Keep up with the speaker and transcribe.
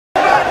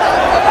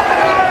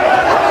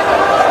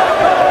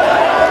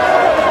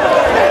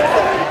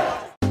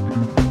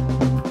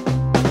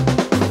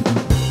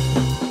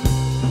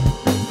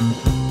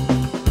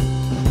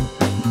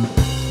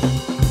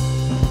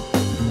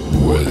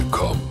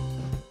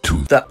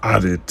The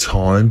Added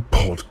Time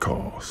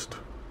Podcast.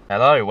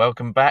 Hello,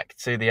 welcome back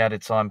to the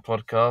Added Time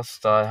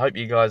Podcast. I hope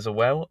you guys are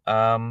well.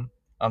 I'm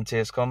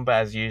TS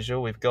Combat as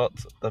usual. We've got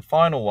the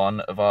final one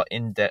of our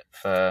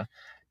in-depth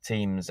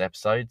teams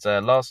episodes.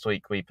 Last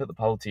week we put the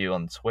poll to you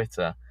on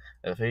Twitter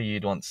of who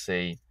you'd want to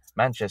see,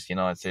 Manchester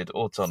United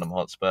or Tottenham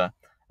Hotspur,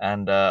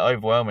 and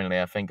overwhelmingly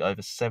I think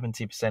over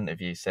 70%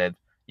 of you said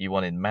you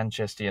wanted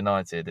Manchester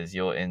United as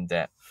your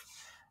in-depth.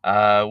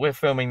 We're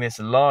filming this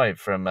live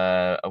from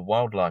a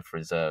wildlife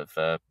reserve.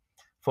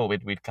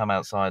 Thought we'd come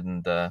outside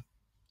and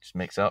just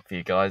mix it up for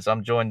you guys.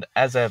 I'm joined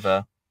as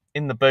ever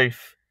in the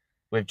booth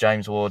with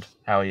James Ward.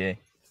 How are you?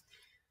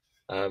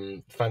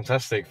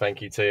 Fantastic,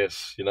 thank you,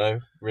 Tias.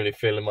 Really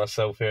feeling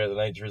myself here at the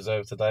nature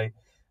reserve today.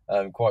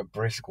 Quite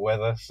brisk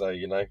weather, so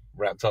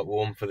wrapped up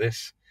warm for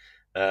this.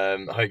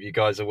 I hope you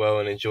guys are well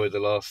and enjoyed the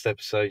last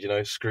episode.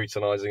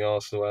 Scrutinising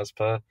Arsenal as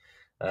per.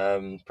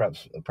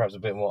 Perhaps a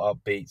bit more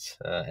upbeat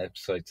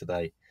episode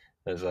today,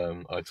 as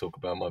I talk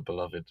about my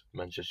beloved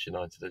Manchester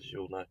United, as you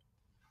all know.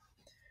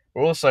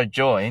 We're also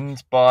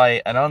joined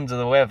by an under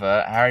the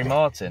weather Harry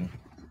Martin.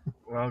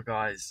 Well,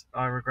 guys,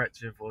 I regret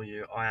to inform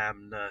you I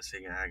am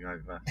nursing a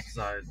hangover,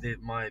 so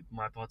my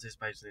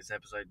participation in this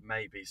episode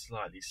may be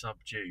slightly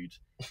subdued.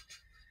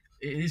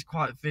 It is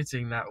quite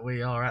fitting that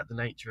we are at the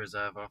nature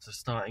reserve after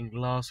starting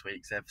last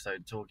week's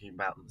episode talking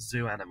about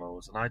zoo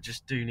animals, and I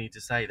just do need to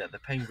say that the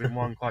penguin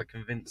won quite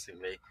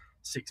convincingly,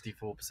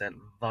 64%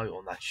 vote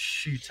on that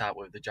shootout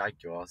with the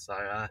Jaguar.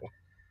 So,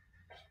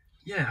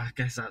 yeah, I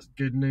guess that's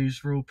good news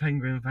for all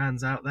penguin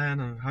fans out there,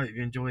 and I hope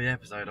you enjoy the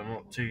episode. I'm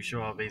not too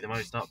sure I'll be the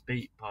most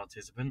upbeat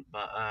participant,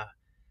 but, I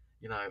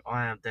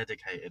am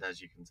dedicated,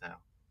 as you can tell.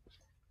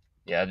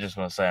 Yeah, I just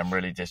want to say I'm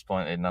really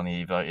disappointed none of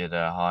you voted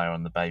higher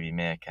on the baby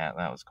meerkat.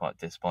 That was quite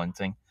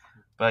disappointing.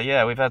 But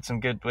yeah, we've had some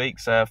good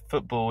weeks.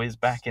 Football is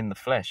back in the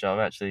flesh. I've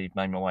actually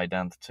made my way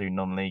down to 2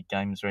 non-league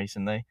games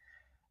recently.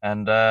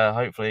 And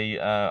hopefully,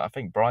 I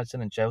think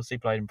Brighton and Chelsea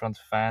played in front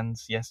of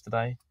fans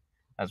yesterday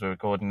as we're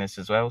recording this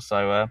as well.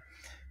 So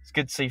it's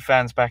good to see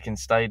fans back in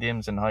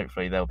stadiums, and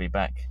hopefully they'll be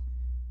back,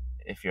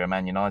 if you're a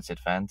Man United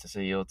fan, to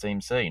see your team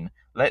soon.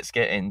 Let's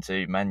get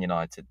into Man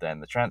United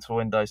then. The transfer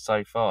window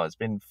so far has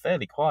been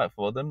fairly quiet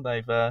for them.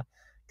 They've got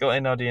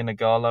in Odion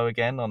Ighalo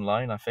again on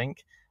loan, I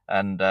think,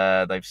 and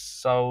they've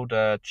sold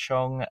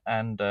Chong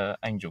and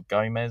Angel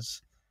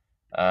Gomez.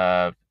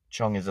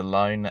 Chong is a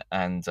loan,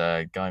 and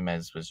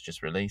Gomez was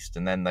just released,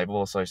 and then they've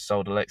also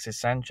sold Alexis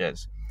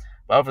Sanchez.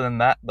 But other than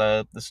that,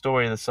 the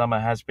story of the summer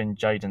has been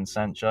Jadon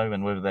Sancho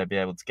and whether they'll be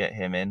able to get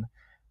him in.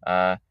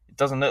 It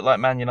doesn't look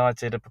like Man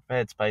United are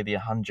prepared to pay the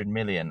 100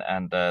 million,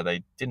 and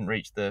they didn't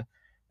reach the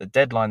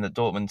deadline that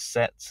Dortmund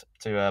set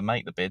to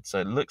make the bid.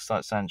 So it looks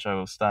like Sancho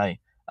will stay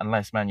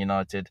unless Man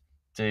United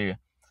do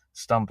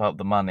stump up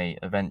the money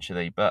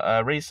eventually.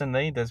 But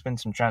recently, there's been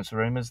some transfer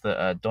rumours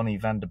that Donny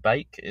van de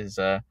Beek is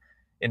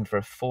in for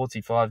a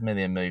 45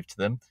 million move to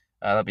them.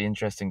 That'd be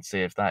interesting to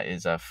see if that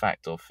is a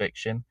fact or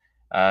fiction.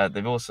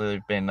 They've also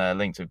been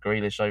linked with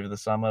Grealish over the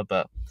summer,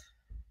 but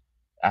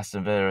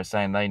Aston Villa are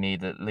saying they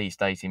need at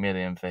least 80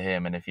 million for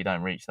him, and if you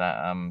don't reach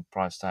that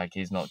price tag,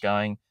 he's not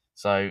going.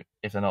 So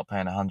if they're not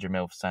paying 100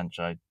 mil for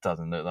Sancho, it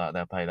doesn't look like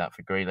they'll pay that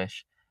for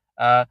Grealish.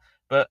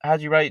 But how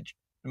do you rate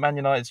Man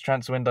United's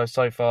transfer window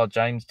so far,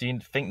 James? Do you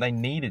think they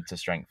needed to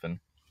strengthen?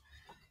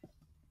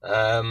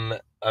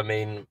 I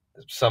mean,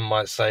 some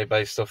might say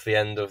based off the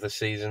end of the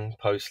season,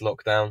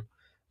 post-lockdown,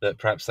 that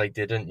perhaps they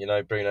didn't.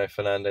 Bruno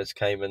Fernandes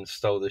came and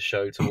stole the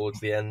show towards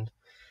the end.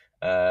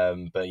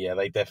 But yeah,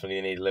 they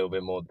definitely need a little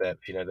bit more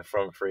depth. The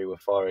front three were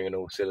firing on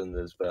all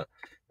cylinders, but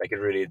they could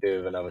really do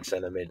with another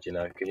centre mid.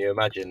 Can you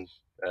imagine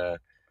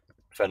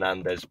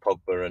Fernandes,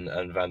 Pogba,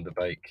 and Van der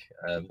Beek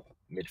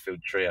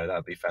midfield trio?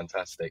 That'd be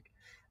fantastic.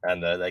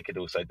 And they could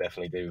also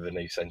definitely do with a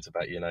new centre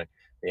back.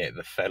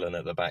 The felon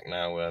at the back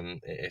now.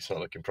 It's not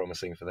looking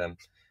promising for them.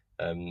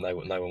 No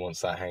one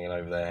wants that hanging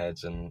over their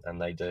heads, and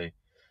they do.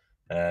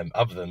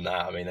 Other than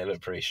that, I mean, they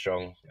look pretty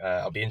strong.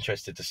 I'll be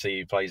interested to see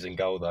who plays in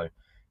goal, though.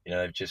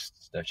 They've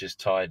just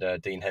tied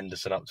Dean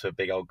Henderson up to a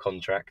big old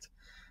contract.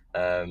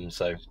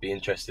 So be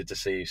interested to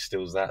see who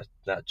steals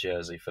that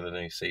jersey for the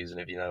new season,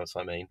 if you know what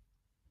I mean.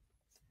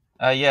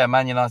 Yeah,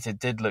 Man United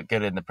did look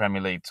good in the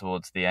Premier League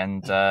towards the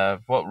end.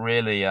 What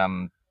really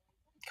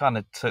kind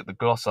of took the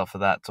gloss off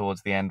of that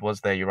towards the end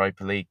was their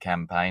Europa League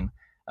campaign.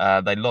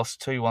 They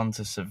lost 2-1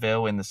 to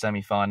Seville in the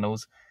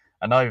semi-finals.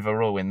 And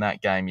overall in that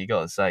game, you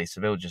got to say,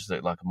 Seville just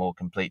looked like a more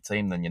complete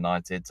team than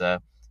United.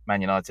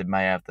 Man United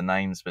may have the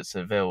names, but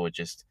Seville were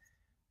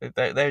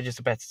they were just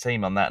a better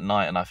team on that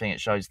night, and I think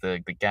it shows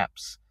the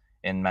gaps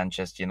in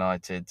Manchester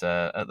United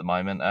at the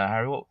moment.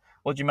 Harry,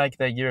 what do you make of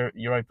their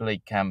Europa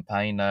League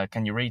campaign?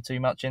 Can you read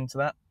too much into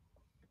that?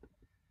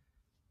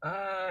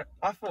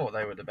 I thought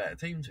they were the better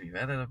team, to be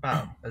fair. They had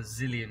about a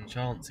zillion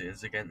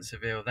chances against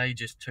Seville. They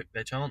just took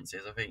their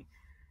chances. I think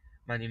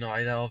Man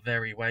United are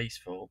very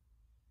wasteful,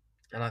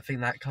 and I think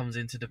that comes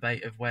into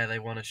debate of where they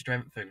want to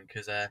strengthen,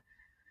 because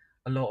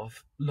a lot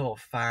of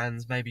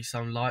fans, maybe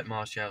some like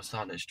Martial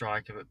starting at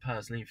striker, but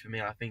personally for me,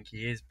 I think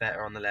he is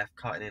better on the left,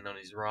 cutting in on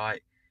his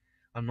right.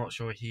 I'm not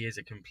sure he is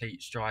a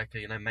complete striker.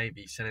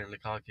 Maybe selling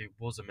Lukaku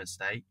was a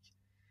mistake,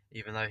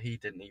 even though he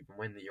didn't even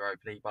win the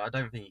Europa League. But I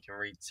don't think you can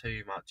read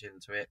too much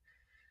into it,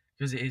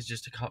 because it is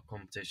just a cup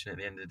competition at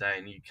the end of the day,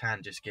 and you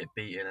can just get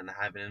beaten and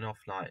having an off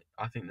night.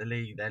 I think their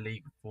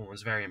league form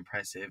was very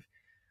impressive.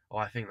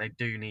 I think they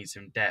do need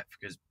some depth,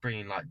 because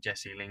bringing like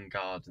Jesse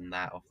Lingard and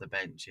that off the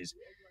bench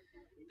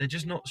they're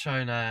just not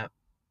showing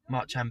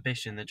much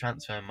ambition in the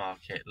transfer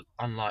market,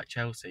 unlike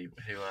Chelsea,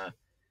 who are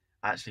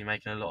actually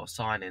making a lot of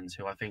signings.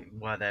 Who I think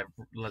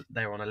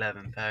they were on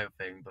 11th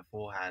everything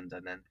beforehand,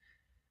 and then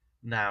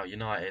now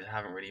United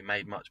haven't really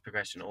made much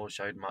progression or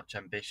showed much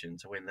ambition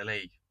to win the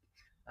league.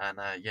 And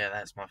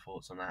that's my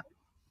thoughts on that.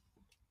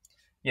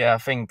 Yeah, I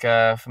think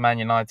for Man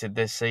United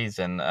this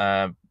season,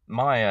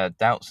 my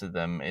doubts of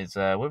them is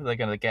whether they're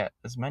going to get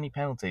as many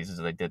penalties as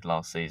they did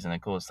last season.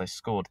 Of course, they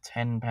scored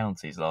 10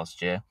 penalties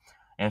last year.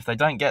 And if they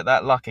don't get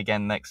that luck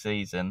again next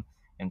season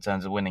in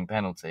terms of winning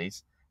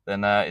penalties,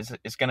 then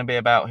it's going to be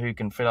about who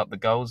can fill up the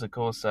goals. Of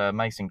course,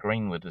 Mason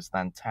Greenwood was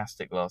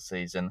fantastic last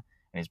season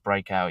in his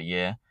breakout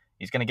year.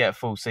 He's going to get a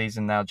full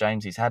season now,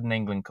 James. He's had an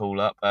England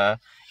call-up.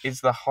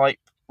 Is the hype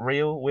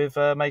real with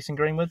Mason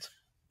Greenwood?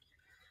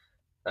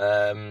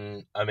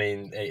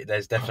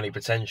 There's definitely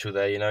potential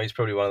there. He's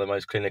probably one of the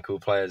most clinical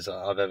players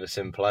I've ever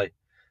seen play.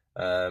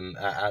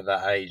 At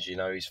that age,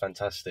 he's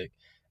fantastic.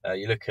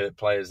 You look at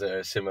players that are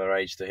a similar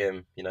age to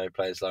him,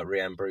 players like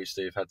Rhian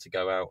Brewster who've had to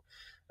go out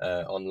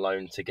on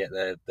loan to get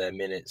their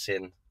minutes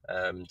in,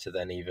 to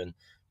then even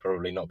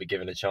probably not be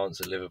given a chance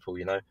at Liverpool.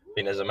 I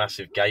think there's a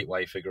massive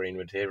gateway for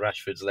Greenwood here.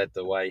 Rashford's led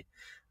the way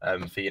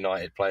for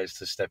United players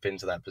to step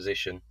into that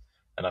position.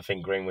 And I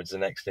think Greenwood's the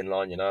next in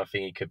line. I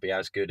think he could be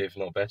as good, if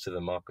not better,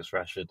 than Marcus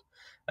Rashford.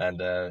 And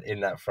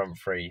in that front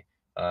three,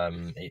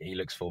 he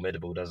looks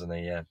formidable, doesn't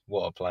he? Yeah,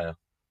 what a player.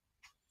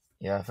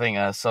 Yeah, I think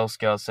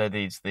Solskjaer said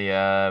he's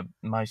the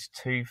most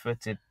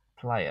two-footed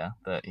player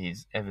that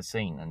he's ever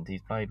seen. And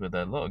he's played with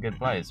a lot of good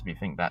players, if you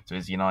think back to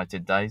his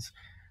United days.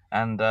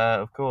 And,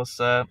 of course,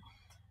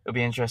 it'll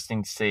be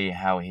interesting to see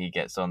how he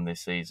gets on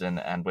this season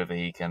and whether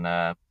he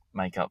can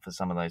make up for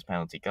some of those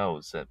penalty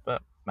goals.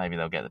 But maybe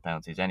they'll get the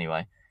penalties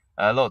anyway.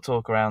 A lot of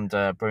talk around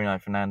Bruno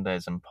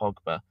Fernandes and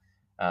Pogba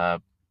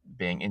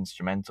being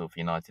instrumental for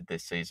United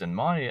this season.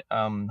 My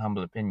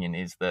humble opinion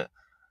is that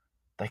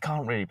they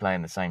can't really play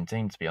in the same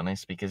team, to be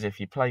honest, because if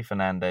you play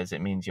Fernandes, it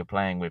means you're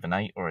playing with an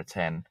 8 or a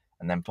 10,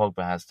 and then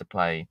Pogba has to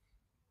play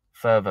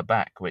further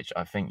back, which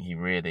I think he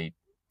really...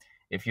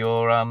 If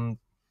you're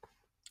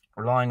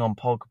relying on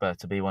Pogba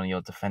to be one of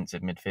your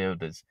defensive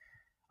midfielders,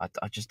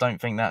 I just don't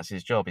think that's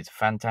his job. He's a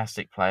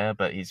fantastic player,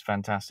 but he's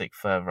fantastic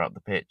further up the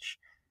pitch.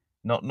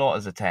 Not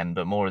as a 10,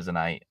 but more as an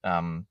 8.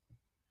 And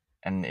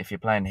if you're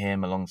playing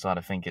him alongside,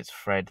 I think it's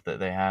Fred that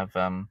they have,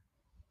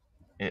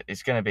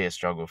 it's going to be a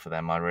struggle for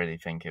them. I really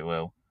think it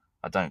will.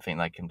 I don't think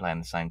they can play in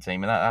the same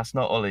team. And that's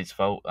not Ollie's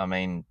fault. I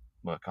mean,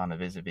 well, it kind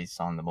of is if he's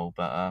signed them all.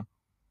 But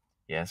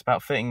it's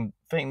about fitting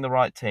the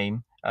right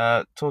team.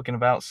 Talking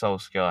about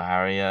Solskjaer,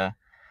 Harry, a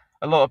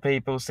lot of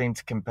people seem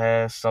to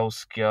compare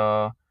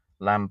Solskjaer,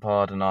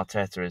 Lampard and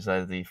Arteta as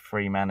though the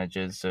three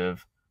managers who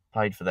have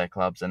played for their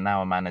clubs and now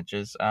are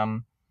managers.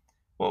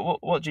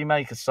 What do you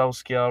make of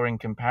Solskjaer in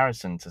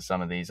comparison to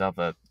some of these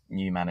other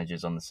new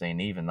managers on the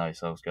scene, even though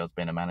Solskjaer's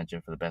been a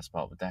manager for the best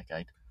part of a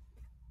decade?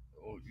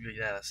 Well,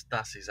 yeah,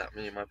 that's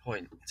exactly my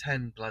point.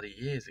 10 bloody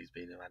years he's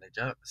been a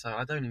manager, so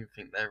I don't even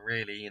think they're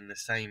really in the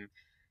same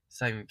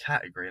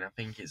category, and I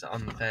think it's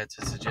unfair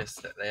to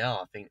suggest that they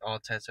are. I think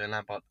Arteta and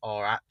Lampard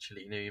are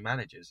actually new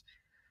managers.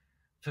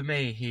 For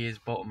me, he is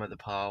bottom of the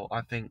pile.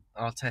 I think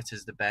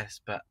Arteta's the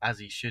best, but as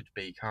he should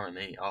be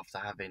currently, after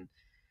having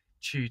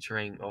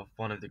tutoring of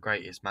one of the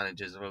greatest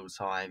managers of all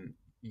time,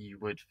 you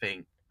would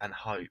think and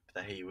hope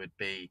that he would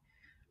be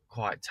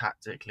quite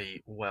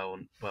tactically well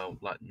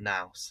like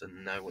nous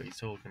and know what he's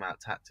talking about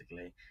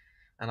tactically,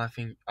 and I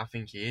think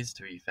he is,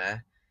 to be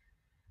fair.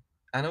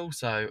 And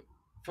also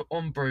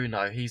on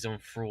Bruno, he's on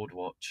fraud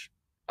watch.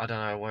 I don't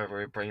know whether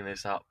we're bringing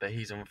this up, but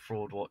he's on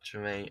fraud watch for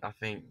me. I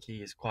think he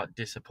is quite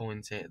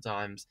disappointing at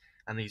times,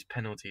 and these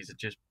penalties are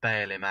just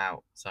bail him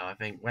out. So I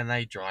think when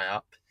they dry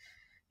up,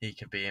 he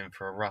could be in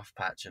for a rough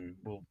patch, and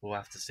we'll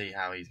have to see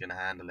how he's going to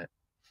handle it.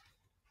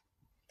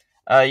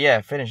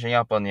 Finishing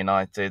up on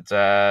United,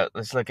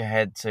 let's look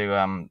ahead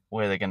to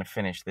where they're going to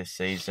finish this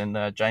season.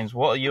 James,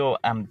 what are your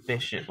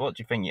ambitions? What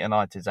do you think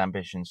United's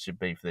ambitions should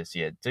be for this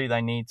year? Do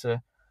they need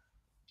to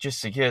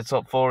just secure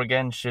top 4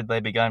 again? Should they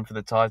be going for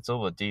the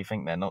title, or do you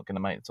think they're not going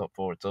to make the top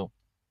 4 at all?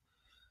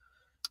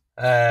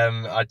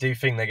 I do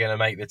think they're going to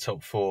make the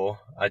top 4.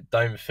 I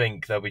don't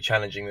think they'll be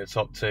challenging the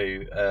top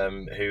 2,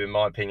 who, in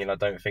my opinion, I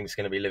don't think is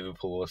going to be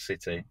Liverpool or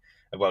City.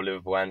 Well,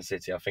 Liverpool and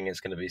City. I think it's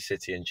going to be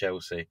City and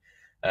Chelsea.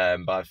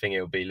 But I think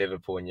it'll be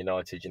Liverpool and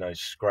United,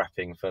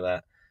 scrapping for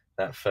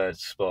that third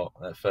spot,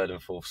 that third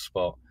and fourth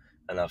spot.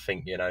 And I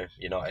think,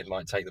 United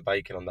might take the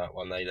bacon on that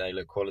one. They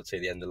look quality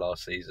at the end of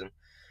last season,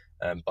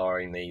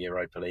 barring the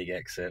Europa League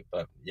exit.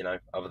 But,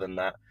 other than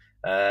that,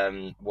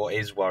 what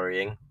is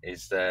worrying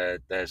is their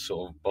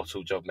sort of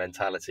bottle job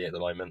mentality at the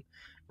moment.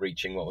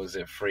 reaching, what was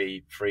it,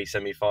 three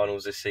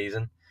semi-finals this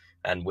season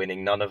and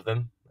winning none of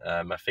them.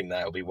 I think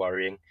that'll be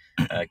worrying.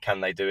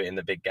 Can they do it in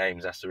the big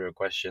games? That's the real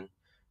question.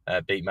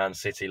 Beat Man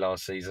City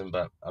last season,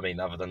 but I mean,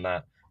 other than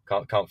that,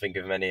 can't think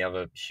of many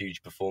other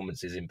huge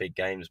performances in big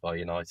games by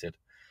United.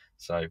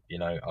 So,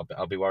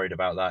 I'll be worried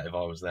about that if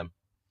I was them.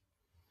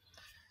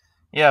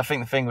 Yeah, I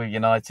think the thing with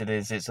United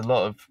is it's a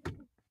lot of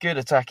good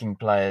attacking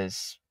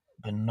players,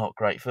 but not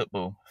great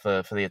football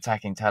for the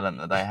attacking talent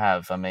that they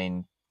have. I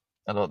mean,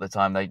 a lot of the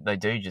time they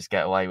do just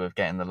get away with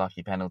getting the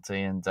lucky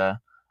penalty, and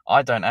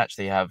I don't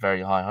actually have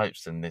very high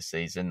hopes in this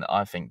season.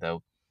 I think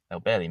they'll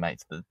barely make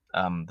to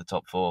the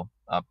top four.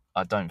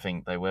 I don't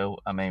think they will.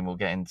 I mean, we'll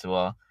get into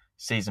our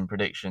season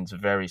predictions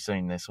very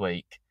soon this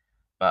week.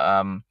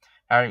 But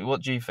Harry,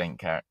 what do you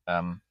think?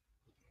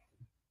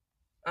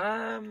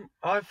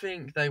 I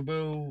think they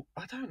will.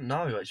 I don't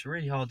know. It's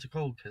really hard to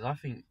call because I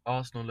think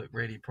Arsenal looked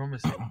really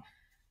promising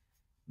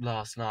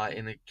last night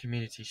in the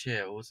Community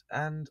Shield,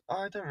 and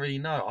I don't really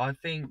know. I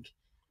think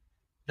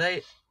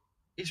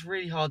it's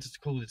really hard to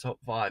call the top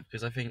five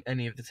because I think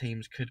any of the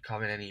teams could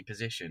come in any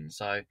position.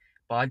 So,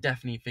 but I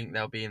definitely think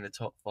they'll be in the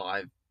top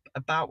five,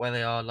 about where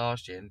they are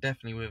last year, and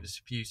definitely with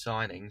a few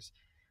signings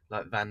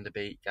like Van der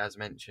Beek, as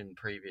mentioned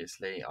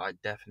previously. I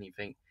definitely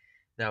think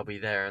they'll be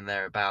there and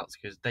thereabouts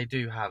because they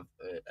do have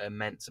an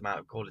immense amount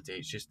of quality.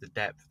 It's just the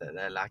depth that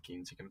they're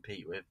lacking to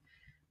compete with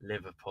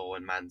Liverpool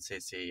and Man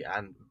City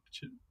and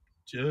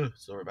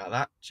sorry about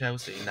that,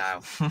 Chelsea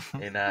now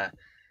in that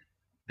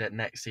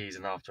next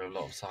season after a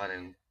lot of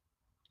signing.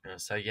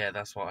 So yeah,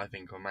 that's what I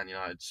think on Man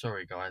United.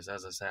 Sorry guys,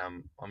 as I say,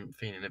 I'm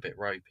feeling a bit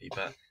ropey,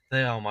 but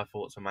they are my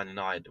thoughts on Man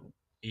United,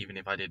 even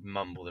if I did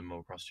mumble them all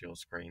across your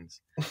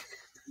screens.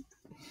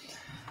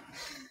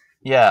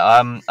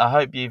 Yeah, I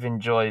hope you've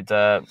enjoyed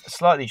a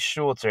slightly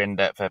shorter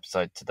in-depth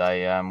episode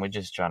today. We're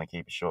just trying to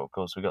keep it short. Of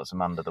course, we've got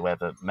some under the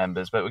weather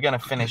members, but we're going to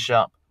finish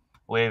up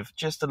with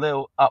just a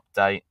little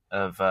update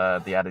of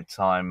the Added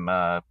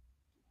Time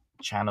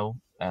channel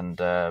and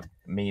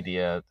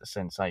media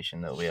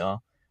sensation that we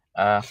are.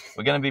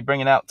 We're going to be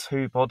bringing out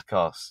 2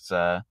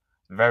 podcasts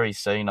very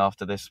soon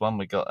after this one.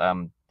 We've got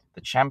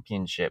the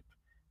Championship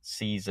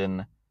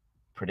season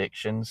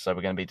predictions. So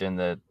we're going to be doing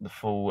the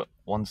full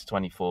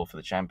 1-24 for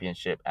the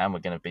Championship, and we're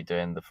going to be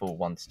doing the full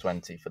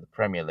 1-20 for the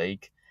Premier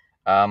League.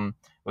 We're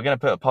going to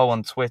put a poll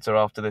on Twitter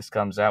after this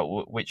comes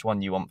out, which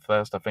one you want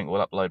first. I think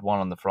we'll upload one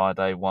on the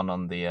Friday, one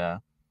on the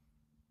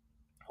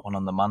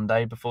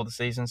Monday before the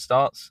season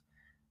starts.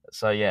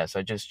 So yeah,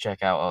 so just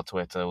check out our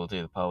Twitter. We'll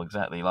do the poll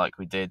exactly like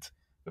we did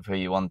with who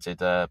you wanted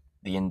the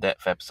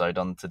in-depth episode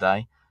on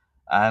today.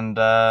 And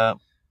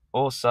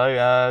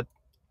also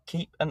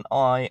keep an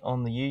eye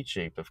on the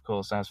YouTube, of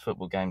course, as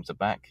football games are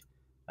back.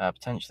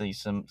 Potentially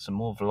some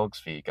more vlogs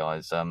for you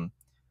guys.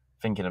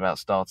 Thinking about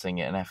starting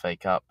an FA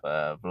Cup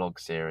vlog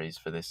series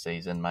for this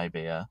season.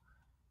 Maybe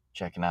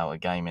checking out a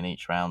game in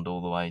each round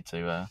all the way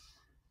to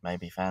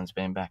maybe fans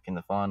being back in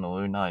the final.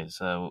 Who knows?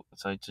 So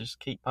just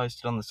keep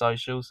posted on the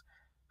socials.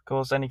 Of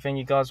course, anything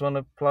you guys want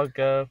to plug?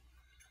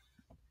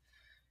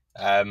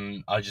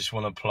 I just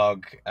want to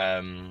plug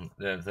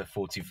the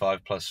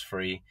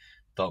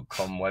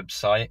 45plus3.com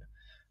website.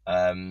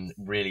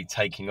 Really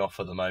taking off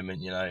at the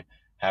moment.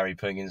 Harry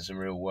putting in some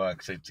real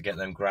work to get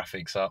them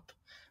graphics up.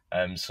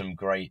 Some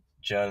great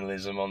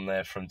journalism on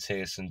there from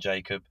Tierce and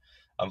Jacob.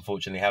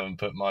 Unfortunately, haven't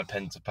put my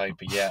pen to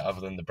paper yet, other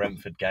than the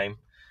Brentford game.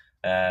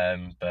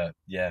 But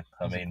yeah,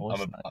 I mean,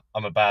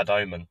 I'm a bad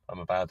omen.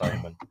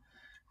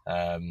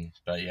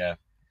 But yeah,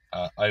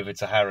 over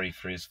to Harry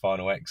for his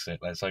final exit.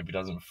 Let's hope he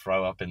doesn't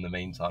throw up in the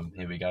meantime.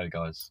 Here we go,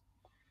 guys.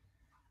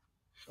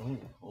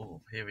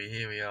 Oh, here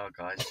we are,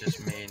 guys.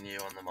 Just me and you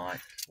on the mic.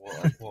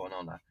 What an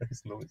honour.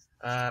 It's nice.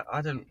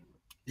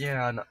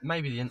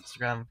 Maybe the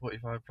Instagram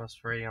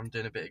 45plus3. I'm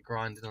doing a bit of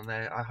grinding on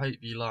there. I hope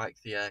you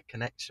like the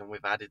connection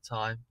with Added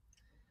Time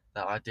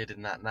that I did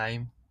in that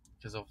name,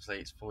 because obviously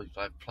it's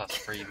 45 plus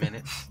 3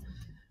 minutes.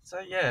 So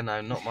yeah,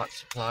 no, not much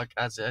to plug.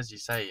 As you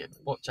say,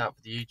 watch out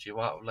for the YouTube.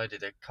 I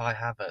uploaded a Kai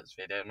Havertz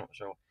video. I'm not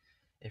sure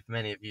if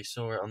many of you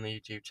saw it on the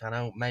YouTube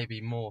channel.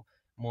 Maybe more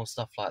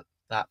stuff like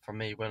that from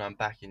me when I'm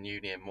back in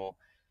uni and more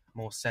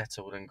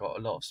settled and got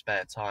a lot of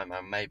spare time.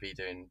 I'm maybe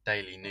doing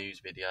daily news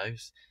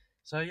videos.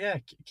 So yeah,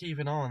 keep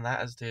an eye on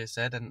that, as Tia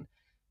said. And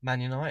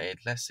Man United,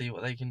 let's see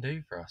what they can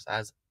do for us,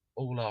 as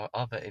all our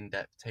other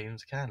in-depth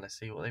teams can. Let's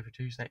see what they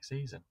produce next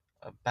season.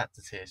 Back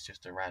to Tierce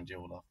just to round you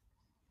all off.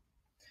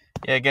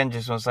 Yeah, again,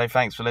 just want to say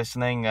thanks for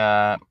listening.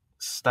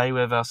 Stay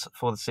with us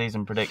for the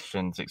season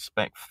predictions.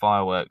 Expect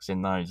fireworks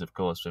in those, of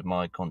course, with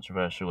my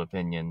controversial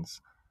opinions.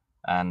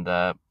 And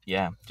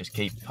yeah, just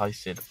keep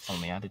posted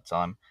on the Added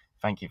Time.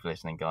 Thank you for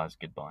listening, guys.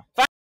 Goodbye.